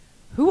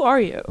who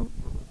are you?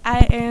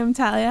 I am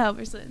Talia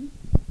Halverson.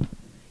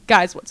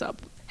 Guys, what's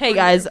up? Hey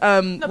guys,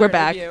 Another we're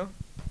back. interview.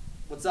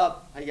 What's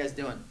up? How you guys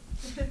doing?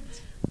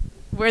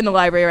 We're in the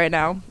library right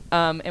now,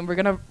 and we're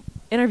gonna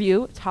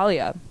interview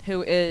Talia,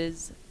 who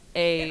is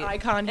An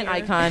icon An here,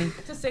 icon.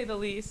 to say the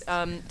least.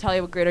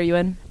 Talia, what grade are you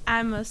in?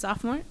 I'm a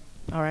sophomore.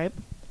 All right.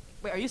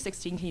 Wait, are you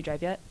 16? Can you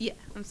drive yet? Yeah,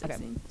 I'm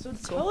 16. So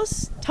tell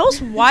us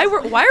why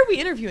are we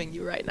interviewing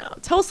you right now?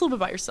 Tell us a little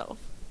bit about yourself.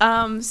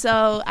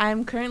 So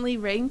I'm currently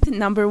ranked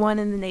 #1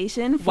 in the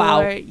nation for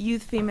Wow.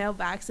 youth female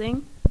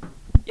boxing.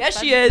 Yes,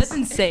 she is. That's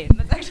insane.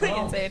 That's actually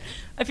insane.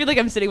 I feel like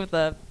I'm sitting with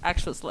an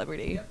actual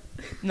celebrity.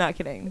 Not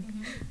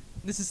kidding.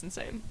 This is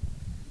insane.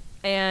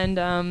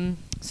 And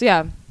so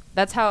yeah,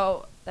 that's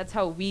how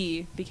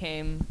we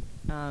became.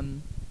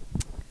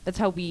 That's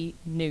how we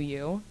knew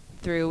you,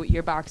 through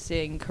your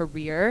boxing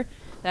career.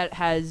 That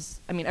has,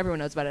 I mean, everyone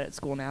knows about it at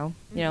school now.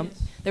 You know,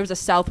 there was a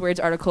Southwards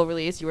article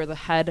released. You were the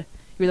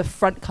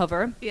front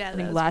cover. Yeah, I think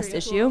that was last pretty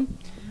issue.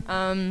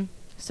 cool.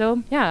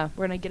 So yeah,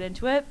 we're gonna get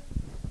into it.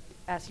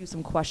 Ask you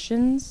some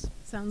questions.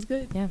 Sounds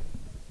good. Yeah.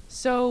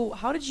 So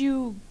how did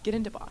you get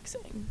into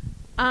boxing?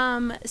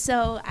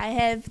 So I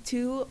have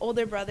 2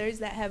 older brothers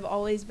that have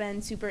always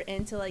been super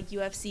into like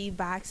UFC,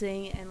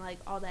 boxing, and like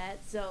all that.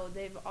 So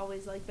they've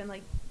always like been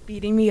like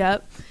beating me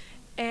up.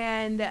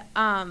 And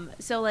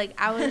so like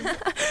I was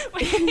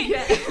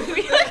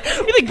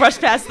we like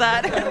brushed past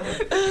that.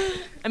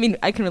 I mean,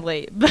 I can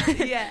relate, but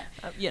yeah.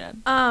 yeah.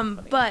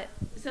 But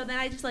so then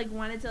I just like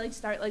wanted to like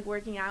start like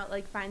working out,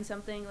 like find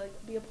something, like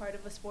be a part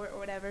of a sport or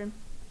whatever.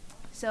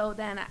 So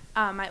then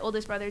my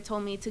oldest brother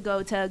told me to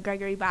go to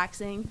Gregory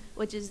Boxing,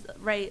 which is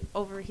right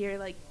over here,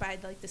 like by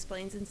like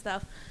displays and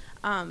stuff.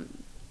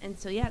 And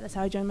so yeah, that's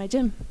how I joined my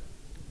gym.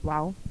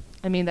 Wow.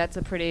 I mean, that's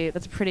a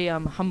pretty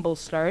humble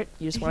start.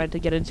 You just wanted to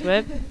get into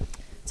it.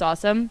 It's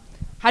awesome.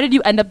 How did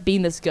you end up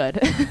being this good?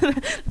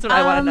 That's what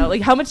I want to know.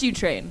 Like, how much do you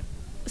train?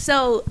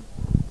 So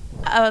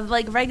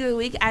like regular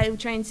week, I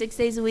train 6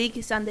 days a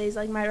week. Sunday's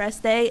like my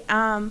rest day.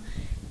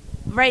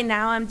 Right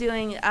now I'm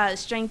doing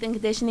strength and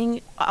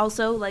conditioning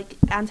also, like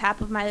on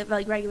top of my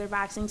like regular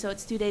boxing. So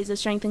it's 2 days of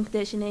strength and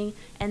conditioning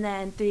and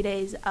then 4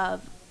 days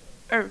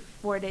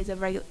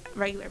of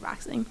regular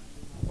boxing.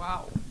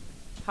 Wow.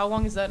 How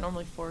long is that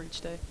normally for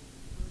each day?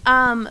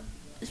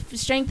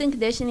 Strength and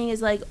conditioning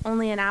is like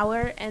only an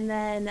hour, and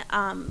then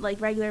like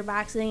regular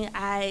boxing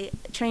I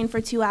train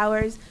for 2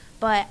 hours,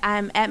 but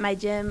I'm at my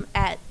gym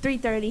at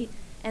 3:30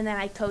 and then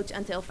I coach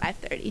until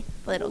 5:30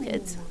 little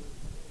kids.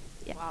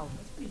 Yeah. Wow.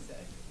 That's pretty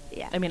sick.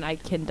 Yeah. I mean, I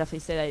can definitely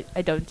say that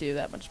I don't do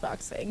that much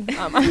boxing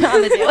on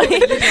the daily.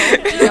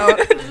 You know,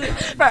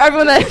 for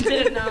everyone that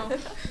didn't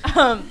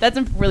know, that's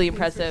really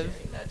impressive.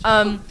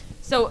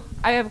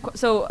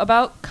 So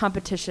about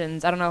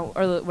competitions, I don't know,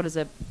 or what is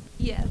it?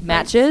 Yeah.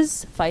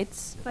 Matches,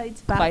 fights,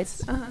 Fights.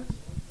 Fights? Uh-huh.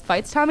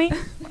 fights. Tommy.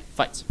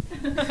 Fights.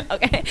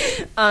 Okay.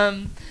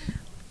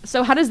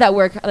 So how does that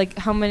work? Like,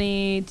 how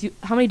many do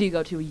you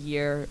go to a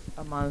year,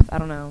 a month? I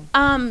don't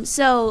know.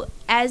 So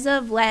as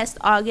of last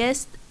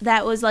August,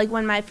 that was like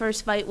when my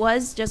first fight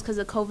was, just because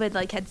of COVID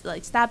like had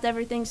like stopped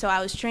everything. So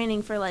I was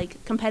training for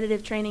like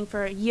competitive training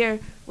for a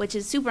year, which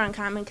is super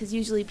uncommon because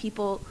usually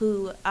people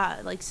who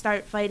like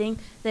start fighting,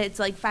 that it's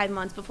like 5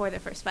 months before their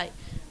first fight.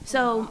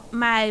 So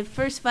my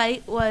first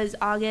fight was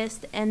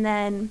August, and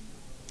then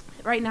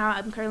right now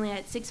I'm currently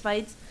at 6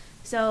 fights.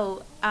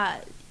 So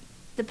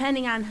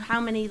depending on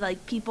how many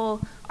like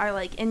people are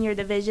like in your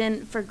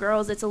division, for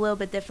girls it's a little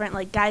bit different.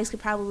 Like guys could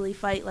probably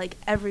fight like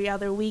every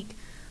other week,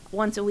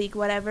 once a week,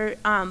 whatever.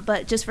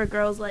 But just for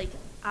girls, like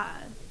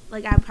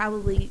I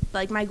probably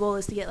like my goal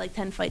is to get like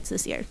 10 fights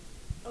this year.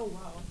 Oh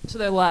wow. So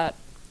they're a lot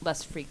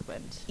less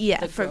frequent. Yeah,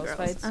 the for girls' girls.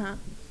 fights? Uh-huh.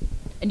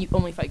 And you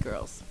only fight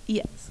girls.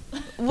 Yes.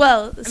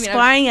 Well, mean,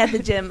 sparring at the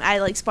gym, I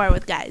like spar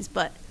with guys,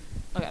 but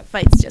Okay.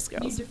 fights just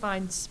Can you girls.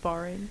 define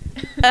sparring?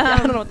 I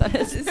don't know what that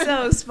is.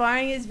 So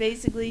sparring is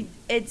basically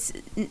it's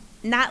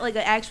not like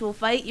an actual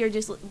fight.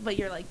 But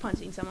you're like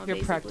punching someone. You're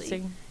basically.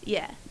 practicing.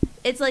 Yeah,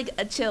 it's like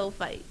a chill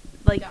fight.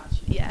 Like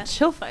Gotcha. yeah.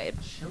 Chill fight.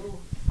 Chill.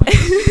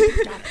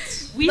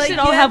 We Like, should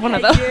all you have one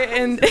of those. headgear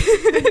and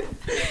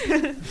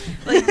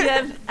like you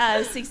have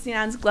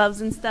 16-ounce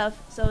gloves and stuff,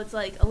 so it's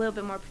like a little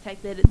bit more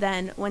protected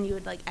than when you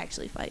would like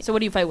actually fight. So what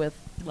do you fight with?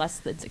 Less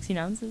than 16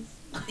 ounces?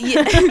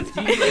 yeah.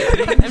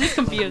 I'm just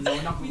confused. No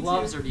enough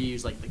gloves, or do you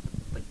use like the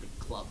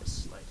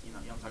clubs, like you know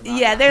what I'm talking about?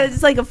 Yeah,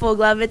 there's like a full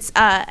glove. It's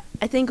I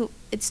think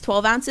it's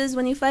 12 ounces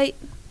when you fight,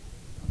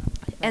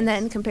 and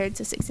then compared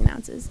to 16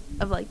 ounces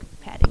of like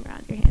padding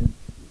around your hand.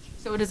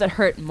 So does it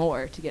hurt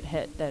more to get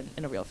hit than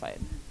in a real fight?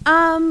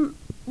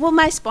 Well,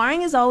 my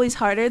sparring is always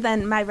harder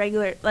than my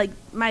regular. Like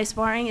my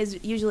sparring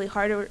is usually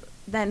harder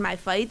than my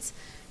fights,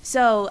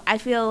 so I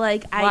feel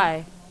like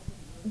Why?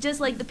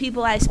 just like the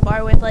people I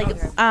spar with, like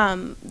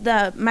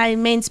Okay. my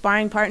main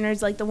sparring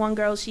partners, like the one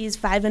girl, she's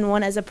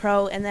 5-1 as a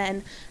pro, and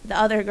then the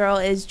other girl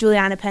is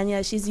Juliana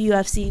Pena. She's a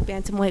UFC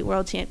bantamweight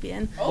world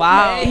champion.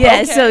 Wow.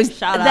 Yeah, so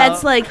Shout that's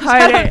out. like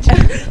Shout harder. out,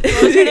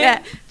 What was her name?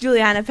 Yeah,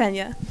 Juliana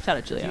Pena. Shout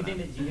out Do you Juliana.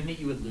 think that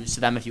you would lose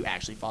to them if you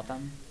actually fought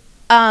them?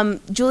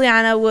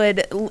 Juliana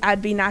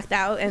I'd be knocked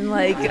out, and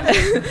like,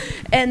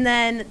 and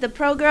then the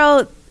pro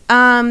girl,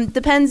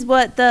 depends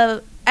what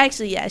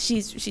actually, yeah,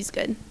 she's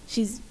good.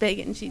 She's big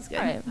and she's good.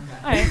 All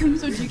All right.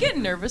 So do you get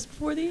nervous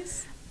before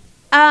these?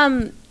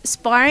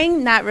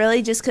 Sparring, not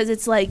really, just because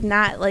it's like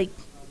not like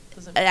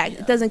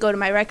it doesn't go to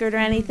my record or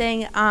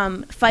anything.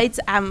 Fights,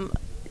 I'm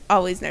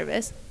always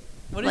nervous.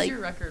 What is like, your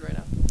record right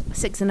now?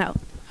 6-0.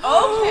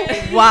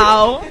 Okay.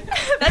 Wow.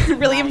 That's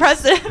really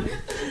impressive.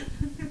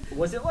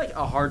 Was it like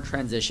a hard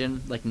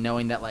transition, like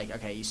knowing that, like,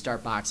 okay, you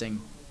start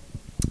boxing,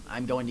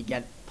 I'm going to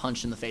get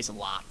punched in the face a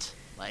lot.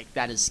 Like,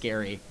 that is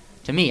scary.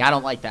 To me, I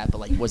don't like that, but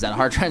like, was that a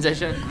hard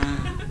transition?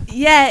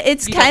 Yeah,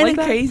 it's You don't kind like of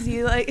that?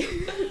 crazy. Like,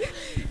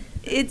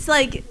 it's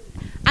like,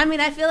 I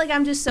mean, I feel like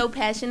I'm just so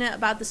passionate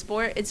about the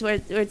sport. It's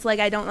where it's like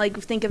I don't like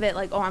think of it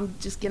like, oh, I'm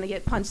just gonna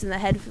get punched in the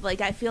head.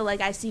 Like, I feel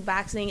like I see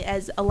boxing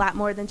as a lot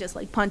more than just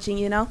like punching.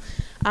 You know,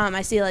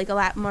 I see like a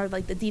lot more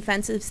like the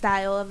defensive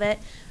style of it.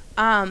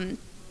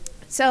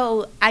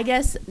 So I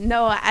guess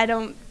no, I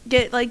don't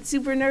get like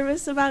super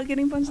nervous about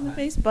getting punched in the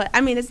face. But I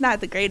mean, it's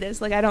not the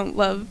greatest. Like, I don't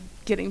love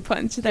getting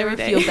punched Do you every ever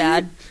day. feel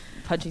bad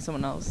punching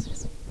someone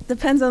else?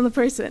 Depends on the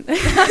person.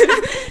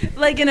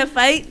 Like in a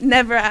fight,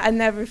 I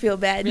never feel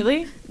bad.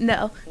 Really?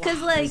 No,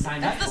 because like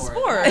That's the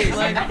sport.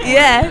 Like,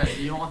 Yeah.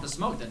 You don't want the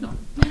smoke, then don't.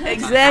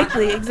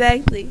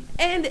 exactly.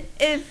 And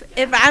if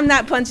I'm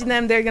not punching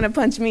them, they're gonna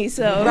punch me.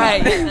 So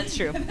Right. That's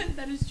true.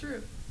 that is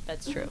true.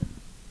 That's true.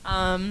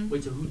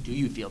 Wait, so who do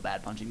you feel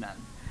bad punching then?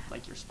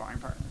 Like your sparring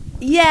partner?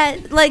 Yeah,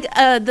 like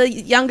the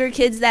younger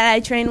kids that I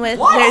train with.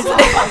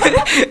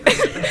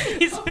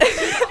 He's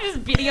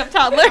just beating up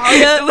toddlers.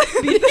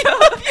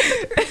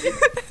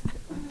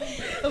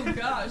 Oh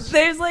gosh.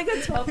 There's like a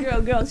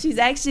 12-year-old girl. She's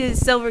actually a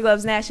Silver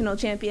Gloves national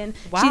champion.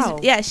 Wow.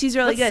 She's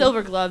really What's good.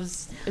 silver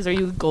gloves? Are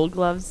you gold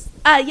gloves?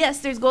 Yes,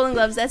 there's Golden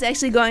Gloves. That's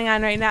actually going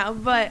on right now.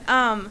 But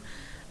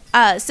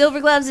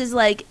Silver Gloves is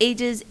like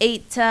ages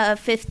 8 to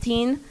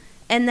 15,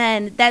 and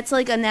then that's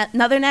like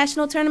another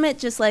national tournament,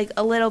 just like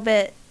a little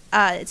bit.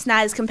 It's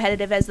not as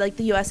competitive as like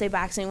the USA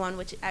Boxing one,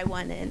 which I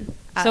won in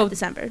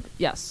December.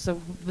 Yes.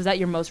 So was that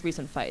your most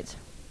recent fight?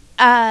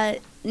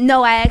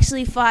 No, I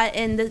actually fought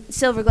in the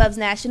Silver Gloves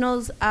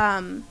Nationals.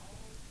 When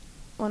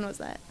was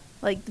that?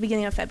 Like the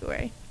beginning of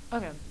February.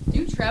 Okay. Do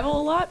you travel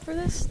a lot for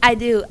this? I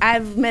do.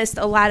 I've missed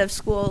a lot of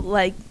school,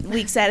 like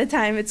weeks at a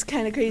time. It's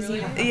kind of crazy.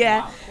 Really?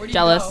 Yeah. Where do you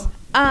Jealous.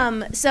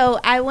 go? So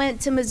I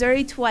went to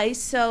Missouri twice.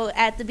 So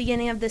at the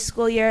beginning of this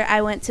school year,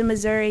 I went to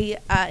Missouri,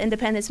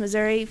 Independence,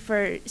 Missouri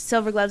for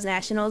Silver Gloves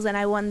Nationals, and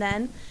I won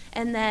then.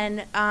 And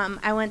then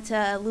I went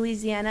to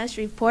Louisiana,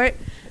 Shreveport.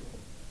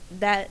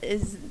 That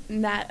is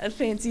not a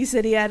fancy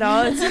city at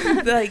all.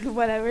 It's like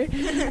whatever.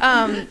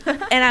 And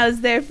I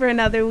was there for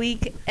another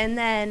week. And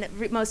then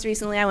most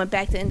recently, I went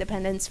back to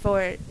Independence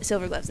for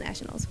Silver Gloves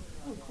Nationals.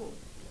 Oh, cool.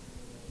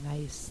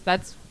 Nice.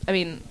 That's. I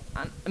mean.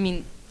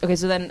 Okay.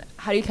 So then,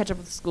 how do you catch up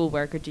with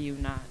schoolwork, or do you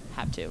not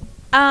have to?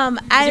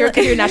 You're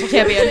a national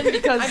champion.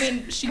 Because I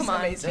mean, she's come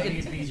on.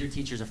 amazing. Because your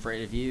teacher's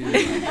afraid of you.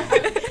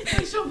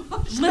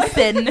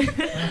 Listen.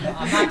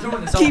 I'm not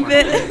doing this Keep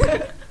homework.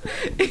 it.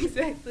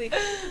 Exactly.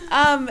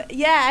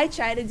 Yeah, I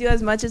try to do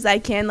as much as I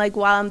can, like,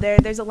 while I'm there.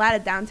 There's a lot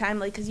of downtime,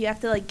 like, because you have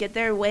to, like, get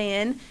there,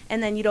 weigh in,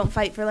 and then you don't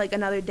fight for, like,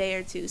 another day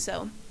or two.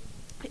 So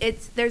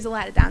there's a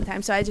lot of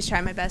downtime. So I just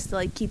try my best to,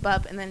 like, keep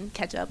up and then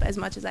catch up as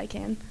much as I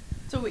can.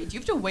 So wait, do you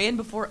have to weigh in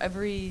before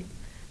every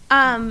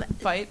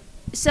fight?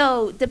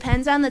 So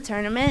depends on the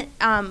tournament.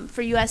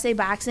 For USA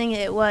Boxing,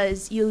 it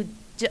was you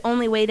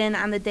only weighed in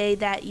on the day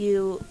that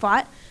you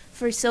fought.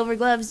 For Silver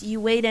Gloves, you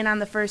weighed in on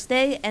the first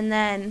day, and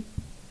then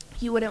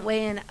you wouldn't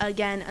weigh in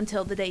again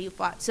until the day you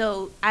fought.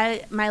 So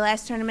my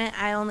last tournament,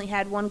 I only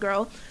had one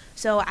girl.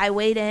 So I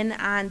weighed in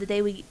on the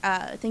day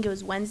I think it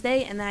was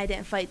Wednesday, and then I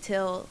didn't fight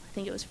till I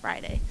think it was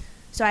Friday.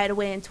 So I had to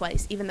weigh in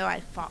twice, even though I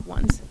fought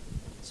once.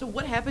 So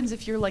what happens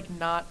if you're like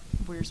not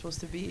where you're supposed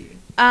to be?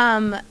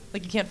 Like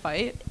you can't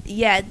fight?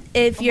 Yeah,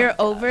 if Oh my you're gosh.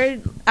 over,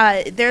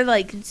 they're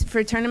like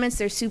for tournaments,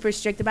 they're super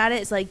strict about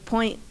it. It's like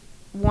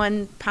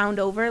 0.1 pound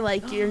over,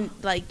 like you're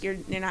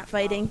not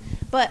fighting.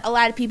 But a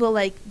lot of people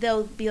like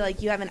they'll be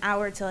like you have an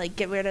hour to like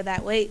get rid of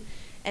that weight,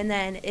 and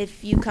then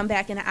if you come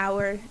back in an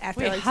hour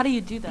after, Wait, like how do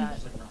you do that?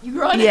 You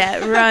run?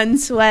 yeah, run,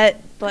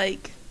 sweat,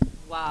 like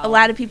Wow. a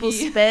lot of people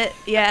spit.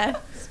 Yeah,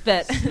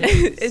 spit.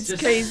 it's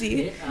Just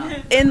crazy. spit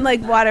out. In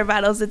like water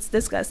bottles, it's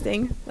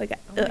disgusting. Like,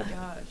 Oh my ugh.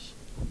 gosh.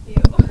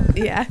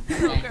 Yeah.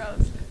 So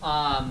gross.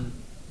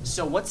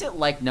 So what's it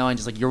like knowing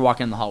just like you're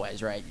walking in the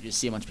hallways, right? You just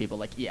see a bunch of people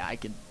like, yeah, I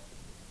could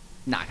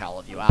knock all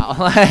of you out.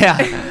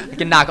 I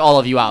can knock all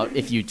of you out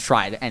if you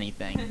tried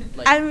anything.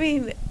 Like, I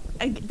mean,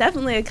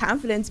 definitely a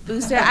confidence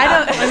booster.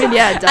 I mean,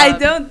 yeah, I duh.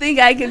 don't think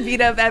I can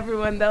beat up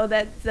everyone though.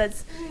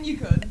 That's You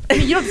could. I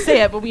mean, you don't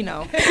say it, but we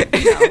know.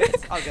 We know.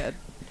 It's all good.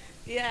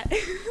 yeah.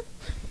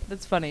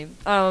 That's funny.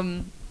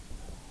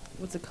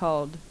 What's it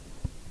called?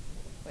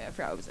 Wait, I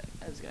forgot what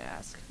I was gonna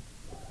ask.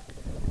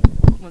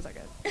 1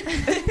 second.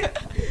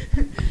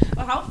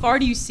 Well, how far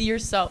do you see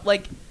yourself?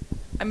 Like,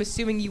 I'm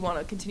assuming you want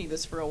to continue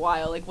this for a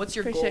while. Like, what's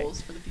your For sure. goals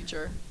for the future?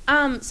 future?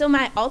 So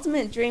my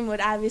ultimate dream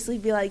would obviously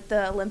be like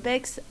the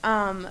Olympics.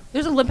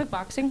 There's Olympic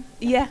boxing.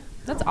 Yeah.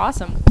 That's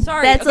awesome.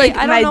 Sorry, That's, okay, like,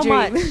 I my don't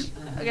know dream. much.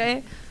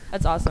 Okay,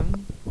 that's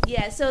awesome.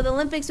 Yeah, so the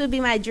Olympics would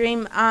be my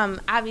dream.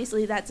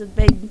 Obviously, that's a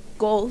big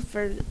goal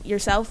for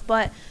yourself,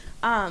 but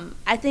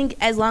I think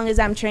as long as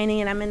I'm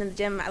training and I'm in the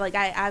gym,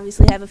 I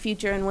obviously have a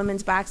future in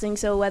women's boxing.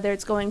 So whether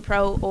it's going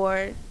pro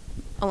or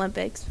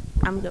Olympics,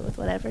 I'm good with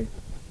whatever.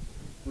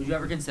 Would you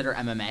ever consider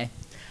MMA?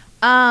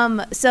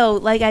 So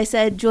like I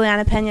said,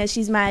 Juliana Pena,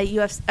 she's my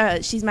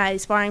she's my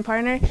sparring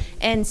partner,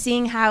 and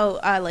seeing how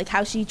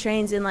how she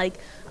trains and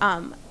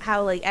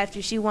how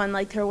after she won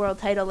her world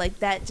title,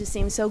 that just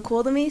seems so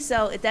cool to me.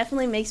 So it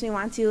definitely makes me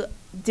want to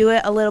do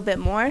it a little bit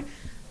more.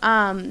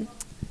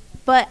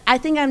 But I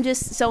think I'm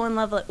just so in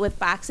love with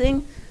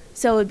boxing,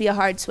 so it would be a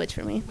hard switch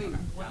for me.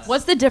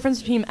 What's the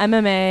difference between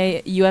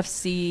MMA,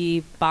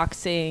 UFC,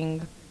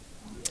 boxing?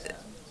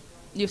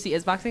 UFC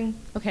is boxing?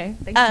 Okay,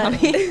 thanks for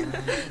telling me.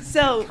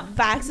 So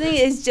boxing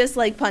is just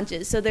like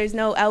punches. So there's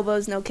no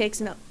elbows, no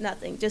kicks, no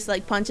nothing, just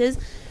like punches.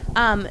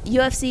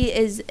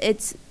 UFC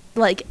it's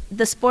like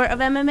the sport of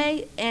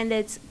MMA, and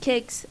it's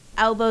kicks,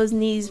 elbows,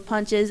 knees,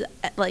 punches,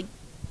 like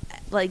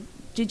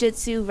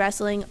jiu-jitsu,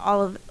 wrestling,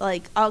 all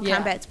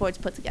combat sports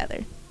put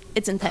together.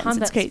 It's intense.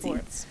 Combat it's crazy.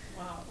 sports.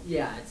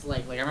 Yeah, it's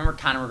like I remember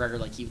Conor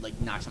McGregor, he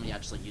would knock somebody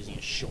out just using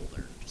his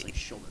shoulder, just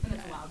shoulder.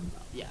 That's loud.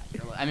 Yeah,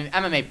 I mean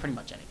MMA pretty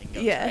much anything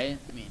goes, Yeah. right?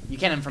 I mean you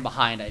can him from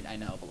behind, I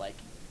know, but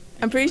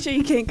I'm pretty sure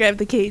you can't grab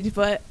the cage,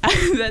 but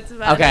that's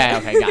about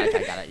it.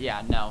 Okay, got it.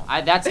 Yeah, no,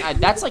 that's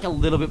a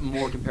little bit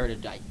more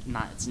compared to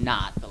it's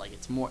not, but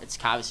it's more, it's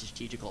obviously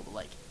strategical,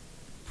 but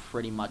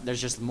pretty much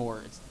there's just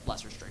more, it's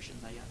less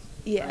restrictions, I guess.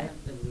 Yeah.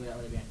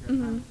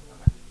 Mm-hmm.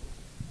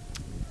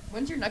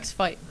 When's your next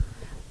fight?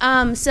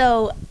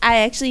 So I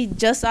actually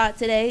just saw it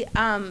today.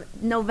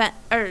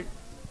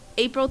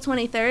 April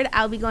 23rd,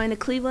 I'll be going to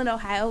Cleveland,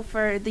 Ohio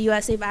for the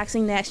USA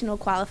Boxing National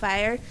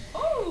Qualifier.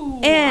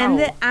 Oh, And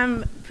wow.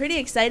 I'm pretty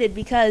excited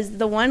because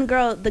the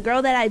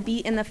girl that I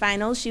beat in the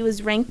finals, she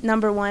was ranked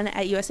number 1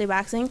 at USA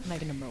Boxing.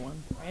 Megan number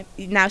 1, right?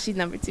 Now she's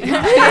number 2.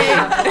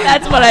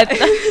 That's what I.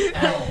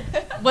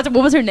 What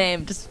was her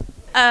name? Just Should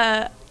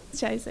I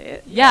say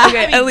it? yeah.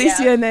 Okay, I mean,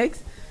 Alicia yeah.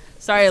 next.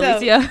 Sorry, So-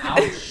 Alicia.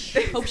 Ouch.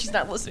 Hope she's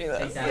not listening to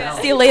this.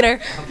 See you later.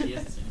 I hope she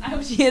is. I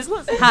hope she is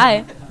listening.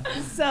 Hi.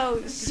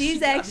 So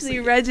she's actually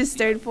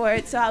registered for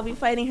it, so I'll be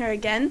fighting her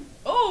again.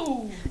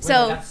 Oh. Wait,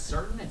 So- that's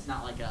certain. It's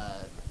not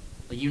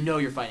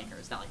you're fighting her.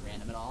 It's not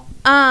random at all.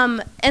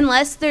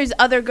 Unless there's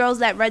other girls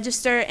that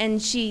register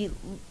and she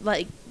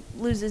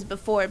loses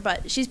before,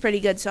 but she's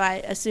pretty good, so I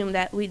assume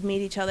that we'd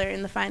meet each other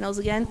in the finals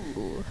again.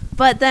 Ooh.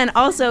 But then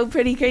also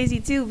pretty crazy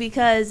too,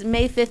 because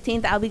May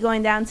 15th I'll be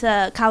going down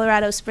to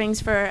Colorado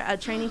Springs for a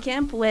training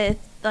camp with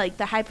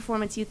the high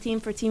performance youth team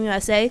for Team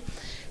USA.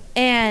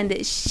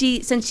 And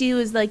since she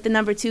was the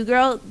number 2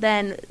 girl,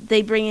 then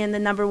they bring in the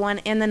number 1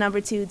 and the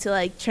number 2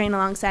 to train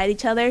alongside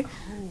each other.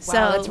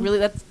 Wow,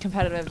 that's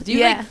competitive. Do you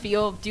Yeah.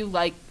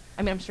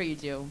 I mean, I'm sure you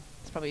do.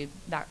 It's probably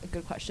not a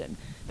good question,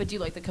 but do you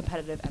like the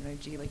competitive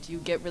energy? Do you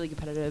get really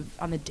competitive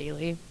on the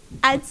daily?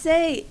 I'd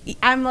say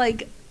I'm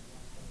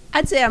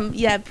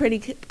pretty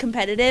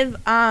competitive.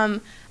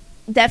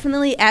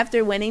 Definitely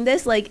after winning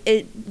this,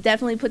 it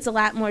definitely puts a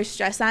lot more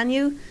stress on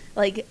you.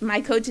 My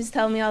coaches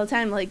tell me all the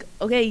time,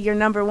 okay, you're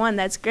number 1,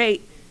 that's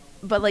great,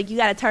 but you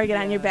got a target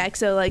on your back,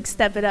 so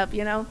step it up,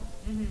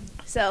 Mm-hmm.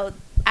 So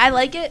I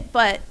like it,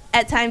 but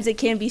at times it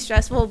can be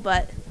stressful,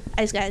 but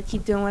I just gotta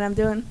keep doing what I'm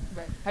doing.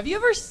 Right. Have you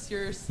ever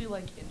seriously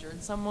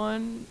injured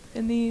someone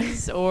in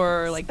these,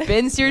 or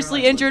been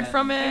seriously injured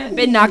from it?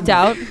 Been knocked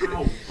out?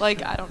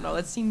 I don't know.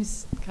 That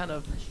seems kind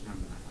of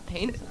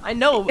painful. I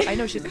know.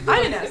 She's.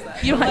 I didn't ask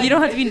that. You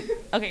don't have to be.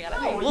 Okay, got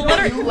it. Well, let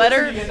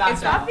her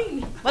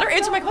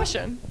answer my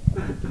question.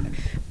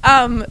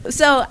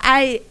 So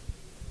I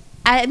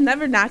have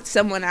never knocked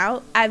someone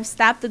out. I've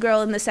stopped the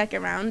girl in the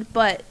second round,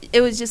 but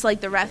it was just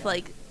the ref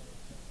The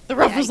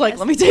ref yeah, was I like, guess.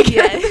 "Let me take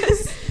Yeah. care of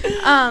this."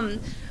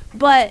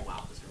 But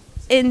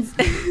in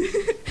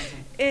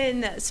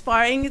in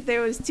sparring, there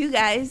was 2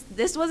 guys.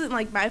 This wasn't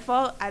my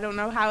fault. I don't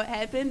know how it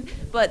happened,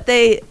 but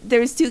there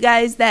was 2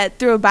 guys that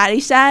threw a body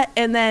shot,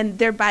 and then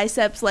their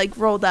biceps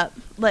rolled up,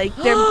 their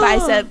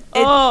bicep.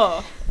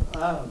 Oh.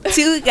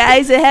 2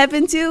 guys it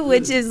happened to,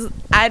 which is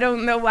I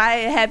don't know why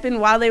it happened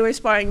while they were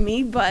sparring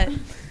me, but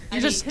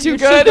You're just 'cause too you're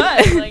good.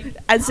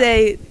 I'd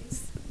say,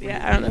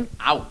 yeah, I don't know.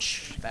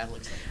 Ouch. That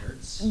looks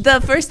hurts.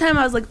 The first time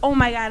I was like, oh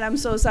my God, I'm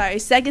so sorry.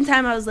 Second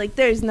time I was like,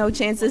 there's no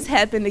chance this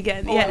happened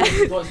again. Oh, Yeah.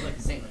 it was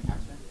the same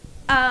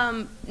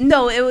time.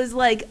 No, it was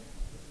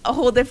a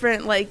whole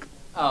different Oh,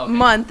 okay.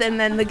 month, and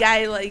then the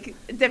guy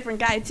different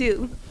guy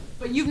too.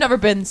 But you've never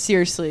been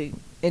seriously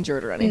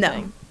injured or anything.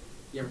 No.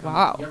 You ever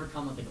Wow. You ever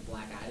come with a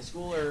black eye to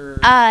school or?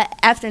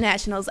 After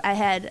nationals, I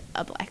had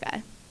a black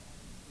eye.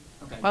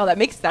 Okay. Wow,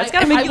 that's I-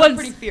 gotta make I you look once-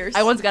 pretty fierce.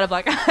 I once got a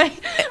black eye.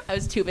 I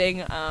was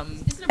tubing. Oh,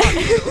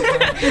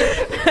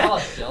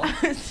 still. I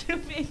was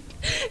tubing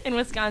in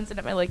Wisconsin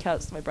at my lake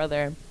house with my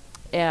brother,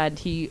 and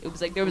it was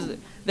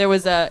there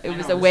was a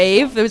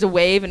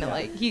wave, and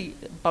he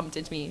bumped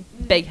into me,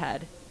 big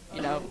head,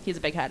 You know, he's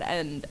a big head,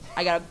 and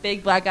I got a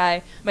big black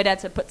eye. My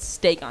dad said put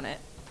steak on it.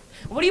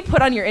 What do you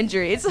put on your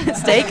injuries?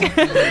 Steak?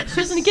 She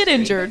doesn't get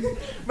injured.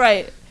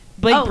 Right.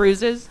 Big Oh.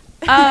 bruises.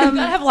 You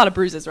gotta have a lot of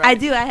bruises, right? I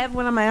do. I have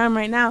one on my arm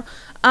right now.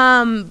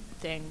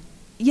 Dang.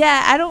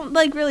 Yeah, I don't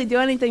like really do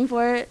anything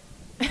for it.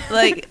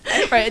 Like,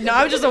 Right. No,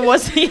 I was just a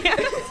wussy.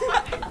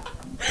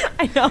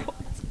 I know.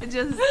 it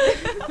just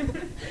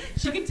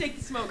She can take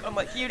the smoke,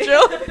 unlike you,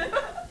 Jill.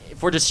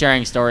 If we're just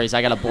sharing stories,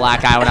 I got a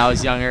black eye when I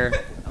was younger.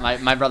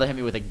 My brother hit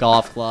me with a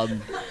golf club.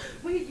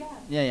 Wait,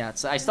 yeah.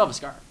 Yeah. I still have a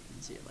scar. You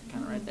can see it, like,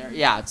 kind of right there.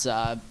 Yeah. It's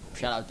shout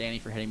out Danny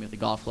for hitting me with a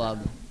golf club.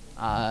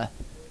 Yeah,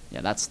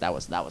 that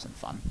wasn't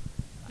fun.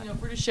 You know,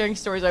 if we're just sharing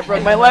stories, I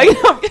broke my leg.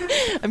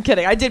 I'm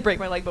kidding. I did break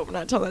my leg, but we're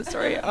not telling that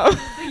story.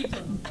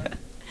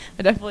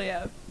 I definitely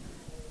have.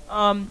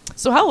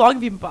 So how long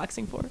have you been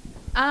boxing for?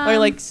 Or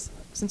like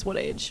since what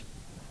age?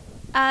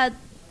 I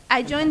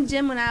joined the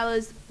gym when I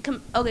was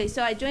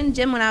so I joined the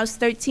gym when I was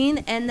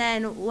 13, and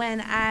then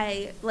when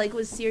I like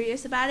was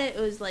serious about it, it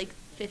was like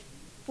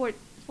 14,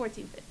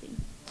 15.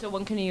 So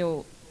when can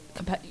you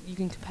you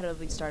can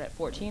competitively start at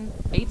 14?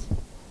 8? You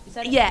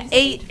said Yeah, you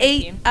said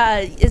 8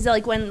 15? is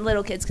like when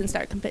little kids can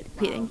start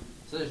competing.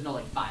 So there's no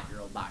like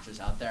 5-year-old boxers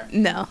out there.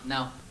 No.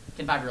 No.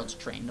 Can 5-year-olds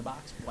train to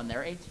box when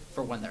they're 8?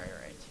 For when they're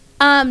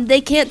 8?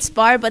 They can't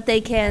spar, but they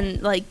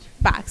can like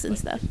box and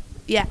stuff.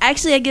 Yeah,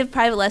 actually, I give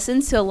private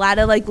lessons to a lot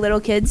of like little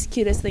kids.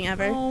 Cutest thing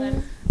ever.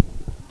 Oh.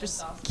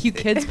 Just cute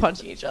kids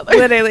punching each other.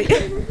 Literally.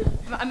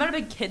 I'm not a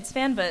big kids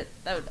fan, but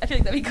I feel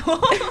like that'd be cool.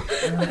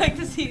 I like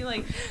to see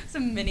like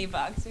some mini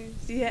boxers.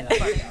 Yeah.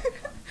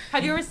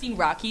 Have you ever seen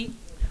Rocky?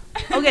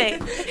 Okay.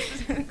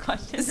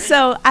 Question.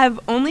 So I've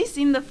only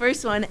seen the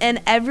first one,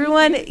 and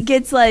everyone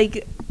gets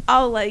like,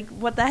 oh, like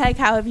what the heck?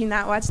 How have you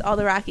not watched all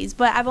the Rockies?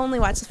 But I've only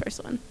watched the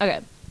first one. Okay,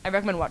 I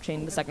recommend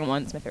watching the second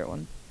one. It's my favorite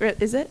one.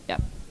 Is it? Yeah.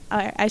 All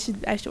right, I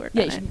should work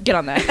Yeah, on you it. should get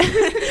on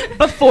that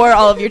before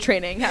all of your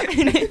training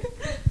happening.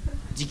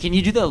 Can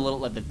you do the little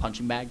like the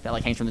punching bag that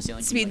like hangs from the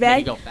ceiling? Speed Can bag?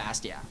 you go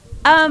fast, yeah.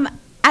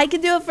 I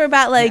could do it for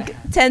about like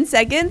 10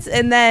 seconds,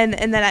 and then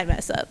I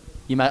mess up.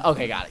 You might.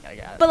 Okay, got it.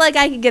 But like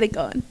I could get it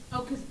going.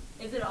 Oh, because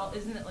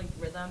isn't it like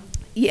rhythm?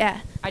 Yeah.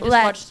 I just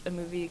Like- watched a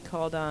movie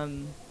called I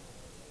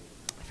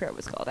forgot what it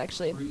was called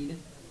actually.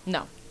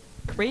 No,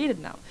 Created.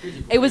 No,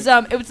 it was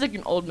like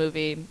an old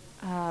movie.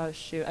 Oh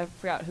shoot, I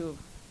forgot who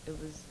it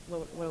was.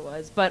 What it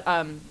was, but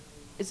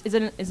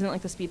isn't it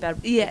like the speed bag?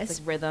 Yes. It's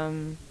like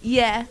rhythm.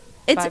 Yeah.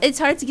 Five- It's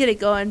hard to get it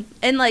going.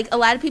 And like a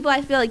lot of people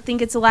I feel like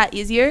think it's a lot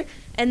easier.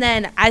 And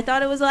then I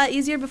thought it was a lot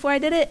easier before I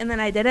did it, and then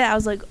I did it. I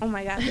was like, "Oh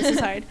my god, this is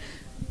hard."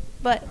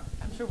 But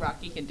I'm sure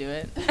Rocky can do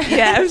it.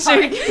 yeah, I'm sure.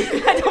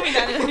 I don't mean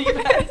that in any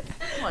bad.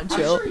 Come on, I'm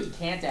Jill. sure he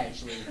can't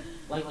actually.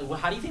 Like,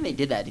 how do you think they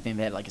did that? Do you think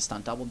they had like a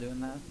stunt double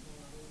doing that?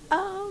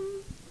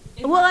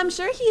 Well, I'm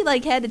sure he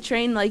like had to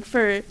train like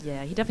for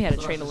Yeah, he definitely had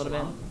to So train a that's little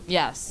bit. wrong?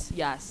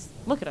 Yes.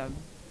 Look at him.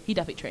 He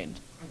definitely trained.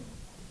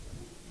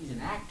 He's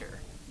an actor,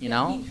 you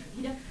know.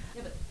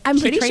 I'm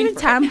He pretty trained sure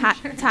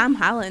for it. Tom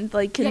Holland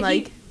like can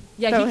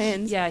throw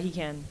hands. Yeah, he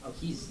can. Oh,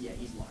 he's large.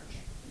 He's large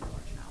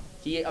now.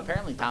 He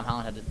apparently Tom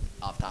Holland had to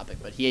off topic,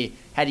 but he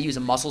had to use a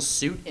muscle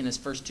suit in his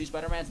first 2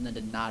 Spider-Mans, and then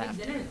did not have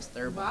to in his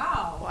third one.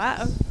 Wow.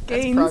 That's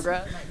Gains.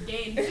 progress.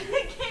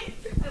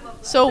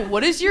 So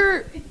what is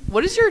your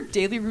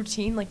daily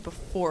routine like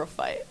before a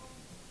fight?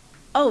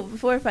 Oh,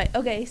 before a fight.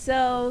 Okay,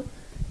 so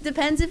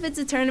depends if it's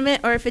a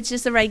tournament or if it's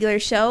just a regular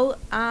show.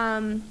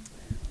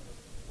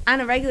 On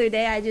a regular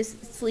day, I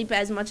just sleep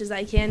as much as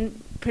I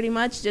can, pretty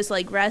much. Just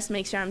like rest,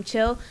 make sure I'm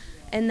chill,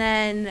 and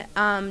then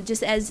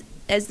just as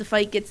the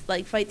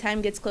fight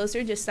time gets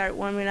closer, just start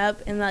warming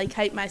up and like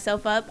hype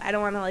myself up. I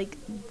don't want to like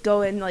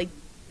go and like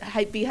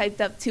be hyped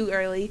up too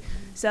early,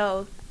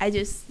 so I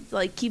just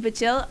like keep it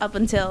chill up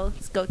until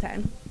it's go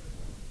time.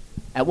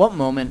 At what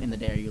moment in the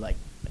day are you like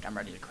I'm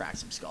ready to crack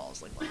some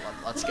skulls? Like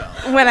let's go.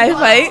 When I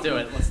fight?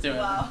 Let's do it.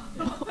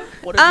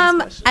 What are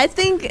these questions? I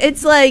think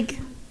it's like,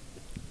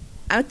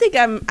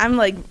 I'm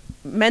like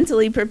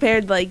mentally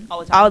prepared like All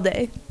the time? all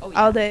day, Oh,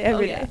 yeah. all day,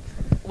 every Oh, day.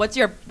 yeah. What's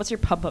your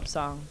pump up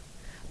song?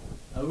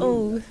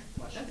 Oh,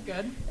 That's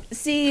good.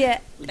 see,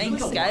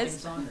 Thanks,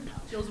 guys.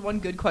 Jill's one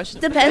good question.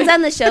 depends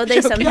on the show. They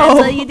Joking. sometimes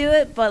No. let you do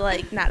it, but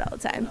like not all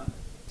the time.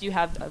 Do you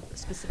have a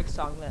specific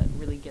song that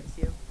really gets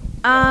you?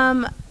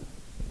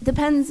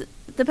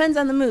 Depends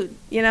on the mood,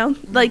 you know.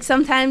 Like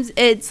sometimes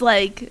it's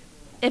like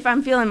if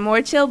I'm feeling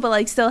more chill, but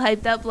like still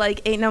hyped up,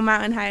 like "Ain't No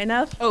Mountain High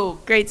Enough." Oh,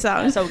 Great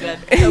song. so good.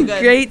 So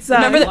good. Great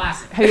song. Remember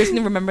Classic. have you listened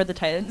to Remember the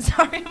Titans?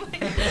 Sorry.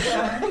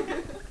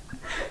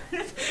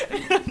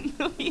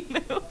 Movie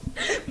move.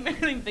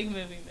 Really big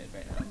movie move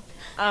right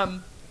now.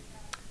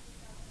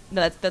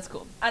 No, that's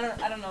cool. I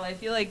don't know. I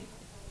feel like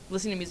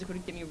listening to music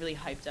would get me really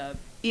hyped up.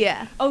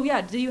 Yeah, Oh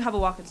yeah, do you have a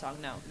walking song?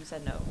 No, you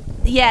said no.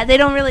 yeah. They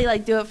don't really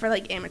like do it for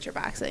like amateur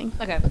boxing.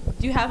 Okay.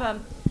 Do you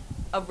have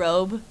a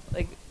robe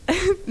like?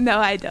 No,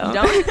 I don't. You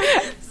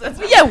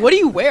don't? Yeah, what do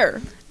you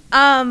wear?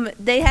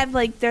 They have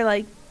like they're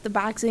like the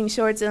boxing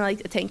shorts and like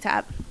a tank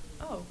top.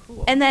 Oh,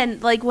 cool. And then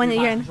like when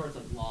you're in shorts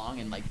like long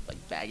and like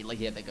baggy. Like,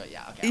 yeah, they go,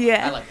 yeah, okay.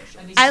 Yeah. I like those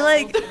shorts. I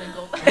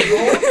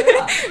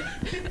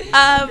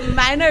like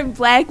mine are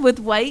black with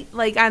white,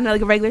 like on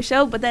like a regular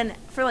show. But then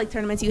for like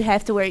tournaments, you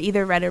have to wear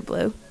either red or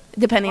blue,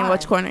 depending on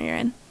which corner you're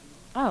in.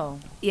 Oh.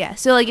 Yeah.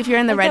 So like if you're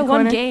in the Like red that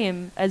corner, one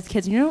game as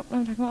kids, you know what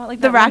I'm talking about?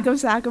 Like the that one-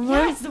 Rock'em Sock'em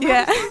one. Yes, the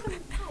Yeah.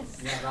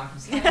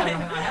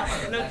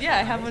 Yeah,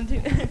 I have one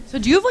too. So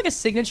do you have like a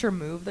signature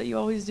move that you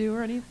always do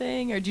or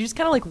anything, or do you just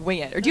kind of like wing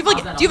it, or do you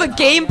have like do you have a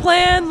game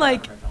plan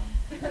like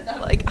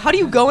how do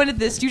you go into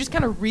this? Do you just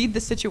kind of read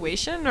the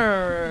situation,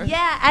 or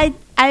Yeah,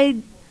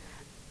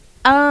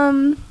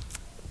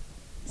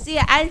 see,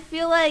 I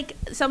feel like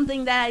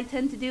something that I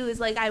tend to do is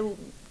like I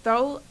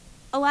throw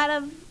a lot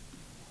of.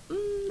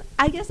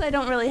 I guess I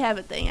don't really have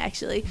a thing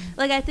actually.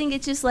 Like I think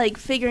it's just like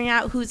figuring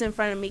out who's in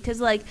front of me,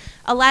 because like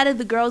a lot of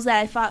the girls that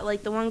I fought,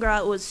 like the one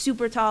girl was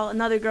super tall,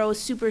 another girl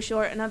was super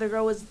short, another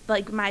girl was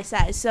like my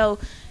size. So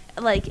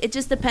like it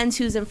just depends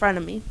who's in front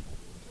of me.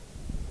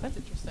 That's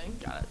interesting.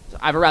 Got it. So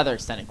I have a rather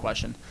extended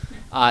question.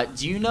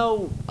 Do you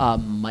know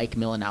Mike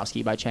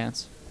Milanowski by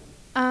chance?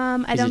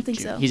 I don't think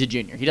so. He's a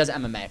junior. He does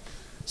MMA.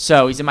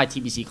 So he's in my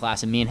TBC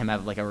class, and me and him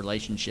have like a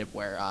relationship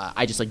where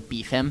I just like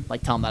beef him,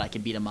 like tell him that I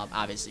can beat him up.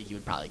 Obviously, he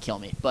would probably kill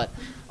me, but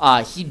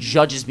he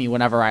judges me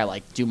whenever I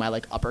like do my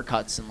like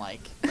uppercuts and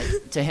like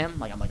to him.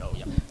 Like I'm like, oh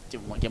yeah,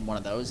 give him one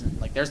of those. And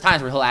like there's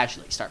times where he'll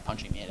actually like start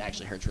punching me. It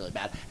actually hurts really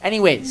bad.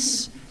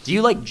 Anyways, do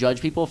you like judge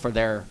people for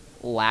their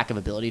lack of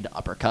ability to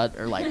uppercut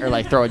or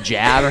like throw a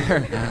jab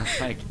or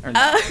like or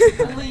no?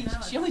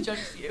 she only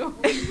judges you?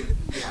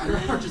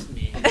 or just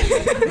me?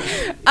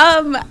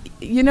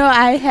 You know,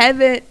 I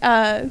haven't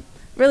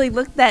really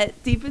looked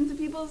that deep into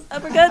people's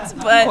uppercuts,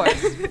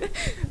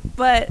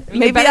 but You're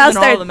maybe better I'll than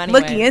all of start them anyway.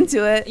 looking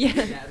into it.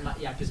 Yeah.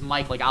 Yeah, because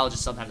Mike, like, I'll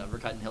just sometimes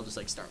uppercut and he'll just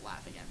like start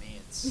laughing at me.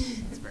 It's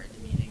very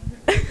demeaning.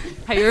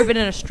 Have you ever been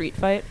in a street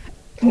fight?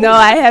 No,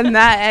 I have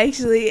not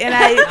actually, and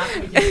I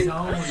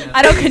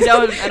I don't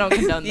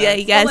condone that. yeah,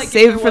 you guys Like, if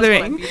save there it for the was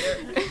one, ring.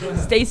 I'd be there.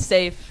 Stay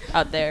safe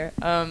out there.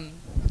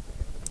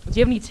 Do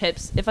you have any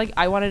tips if like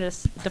I wanted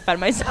to defend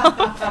myself?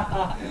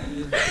 I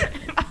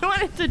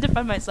wanted to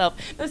defend myself.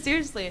 No,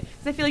 seriously,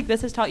 because I feel like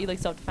this has taught you like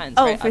self-defense.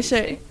 Oh, right? for sure.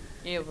 Obviously.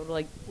 You're able to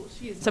like,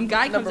 some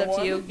guy comes number up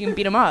to you, one. you can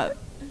beat him up.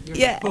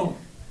 Yeah,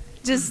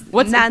 just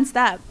What's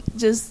nonstop.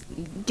 Just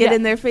get Yeah.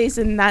 in their face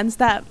and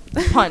nonstop.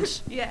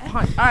 Punch. Yeah,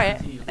 Punch. All right.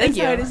 Thank as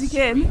you. hard as you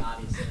can.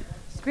 Obviously,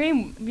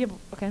 Scream. Yeah,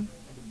 okay.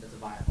 that's a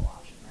viable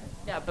option, right?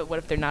 Yeah, but what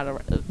if they're not?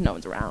 If no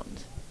one's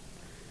around.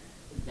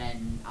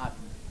 Then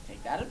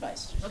take that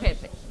advice. Okay.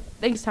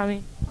 Thanks,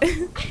 Tommy.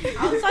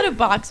 Outside of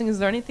boxing, is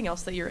there anything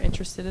else that you're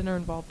interested in or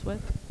involved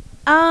with?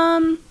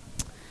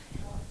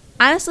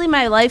 Honestly,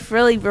 my life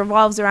really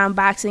revolves around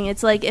boxing.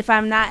 It's like if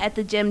I'm not at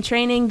the gym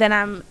training, then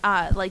I'm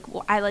like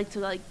I like to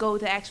like go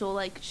to actual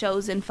like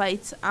shows and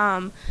fights.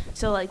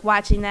 So like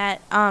watching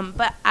that.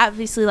 But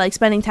obviously like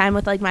spending time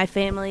with like my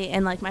family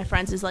and like my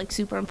friends is like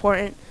super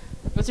important.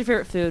 What's your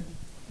favorite food?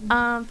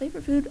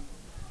 Favorite food,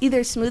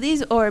 either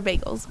smoothies or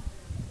bagels.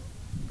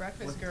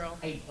 Breakfast girl.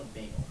 I ate a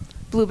bagel.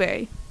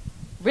 Blueberry.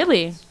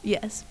 Really?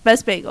 Yes,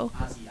 best bagel.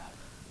 Asiatic.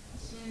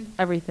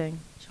 Everything.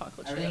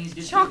 Chocolate Everything chip. is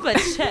just Chocolate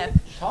chip.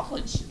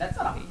 chocolate chip. That's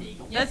not a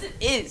bagel. Yes, it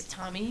is,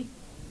 Tommy.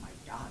 Oh my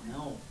god,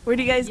 no. Where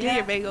do you guys get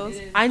your bagels?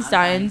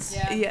 Einstein's.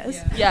 Yeah.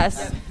 Yes.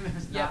 Yes.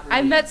 Yeah.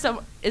 I met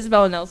some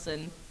Isabella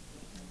Nelson.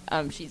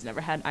 She's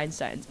never had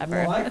Einstein's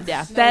ever. What?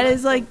 Yeah. That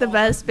is like the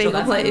best bagel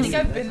that's- I place. think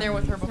I've been there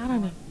with her before. Not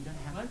on me. You don't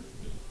have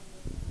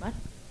What? What?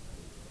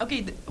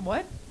 Okay,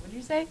 what? What did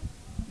you say?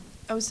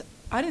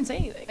 I didn't say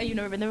anything. Oh, you've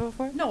never been there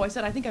before? No, I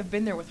said I think I've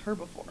been there with her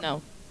before.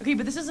 No. Okay,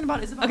 but this isn't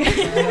about Isabella. Okay.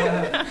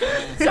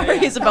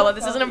 Sorry, Isabella.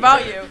 This isn't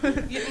about you.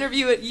 You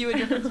interview it you a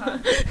different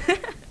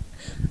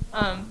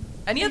time.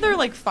 Any other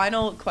like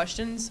final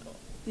questions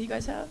that you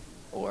guys have,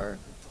 or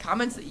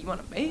comments that you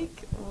want to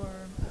make, or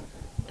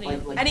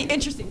any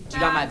interesting? You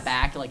got my facts?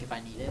 back, like if I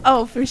need it.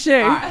 Oh, for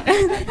sure.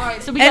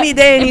 Alright, so Any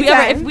day,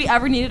 anytime. If we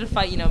ever needed to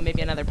fight,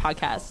 maybe another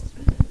podcast.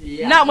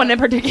 Yeah. Not one in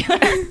particular.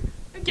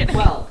 I'm kidding.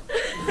 Well.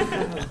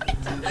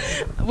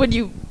 Would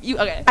you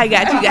okay? I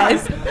got you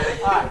guys.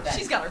 Alright,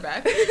 She's got her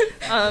back.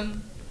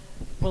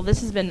 Well,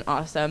 this has been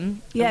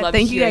awesome. I Yeah, loved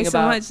thank you hearing guys so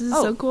about- much. This is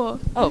so cool.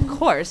 Oh, of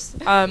course. So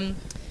yeah, You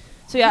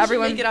should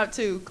everyone. make it out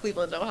to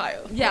Cleveland,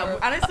 Ohio. Yeah,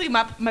 Or- honestly,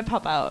 might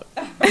pop out.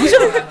 We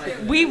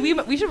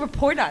should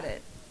report on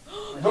it.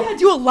 Yeah,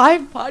 do a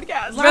live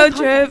podcast. Road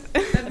trip.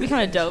 That'd be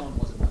kind of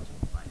dope.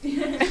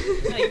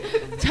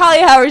 Like,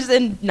 Talia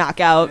Howerson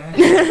knockout.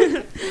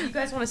 You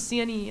guys want to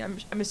see any? I'm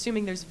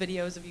assuming there's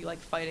videos of you like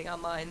fighting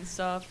online and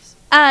stuff.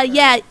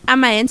 Yeah, on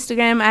my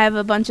Instagram, I have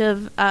a bunch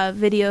of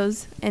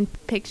videos and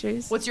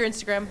pictures. What's your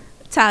Instagram?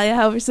 Talia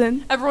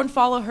Halverson. Everyone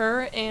follow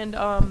her and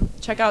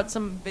check out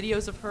some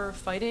videos of her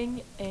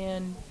fighting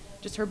and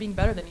just her being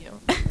better than you.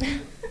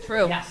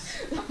 True.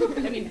 Yes.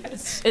 I mean,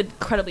 it's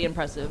incredibly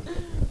impressive.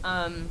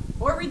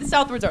 Or read the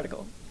Southwards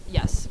article.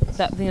 Yes,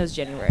 I think it was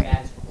January,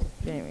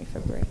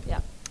 February. Yeah.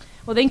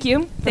 Well, thank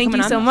you. for Thank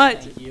coming you so on.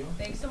 much. Thank you.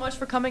 Thanks so much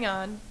for coming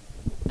on.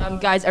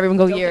 Guys, everyone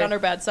go Don't get your get on her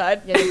bad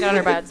side. yeah, get on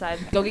our bad side.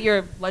 Go get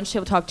your lunch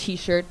table talk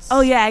T-shirts.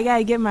 Oh yeah, I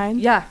gotta get mine.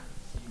 Yeah.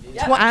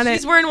 Yeah,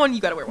 she's wearing one.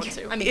 You gotta wear one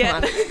too. I mean, come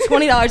on.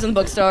 $20 in the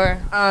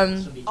bookstore.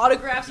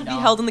 Autographs will be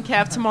held in the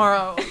caf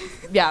tomorrow.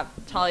 Yeah,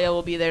 Talia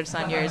will be there to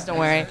sign yours. Don't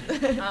worry.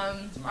 All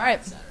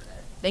right.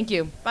 Thank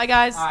you. Bye,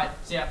 guys. All right.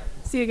 See ya.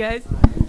 See you guys.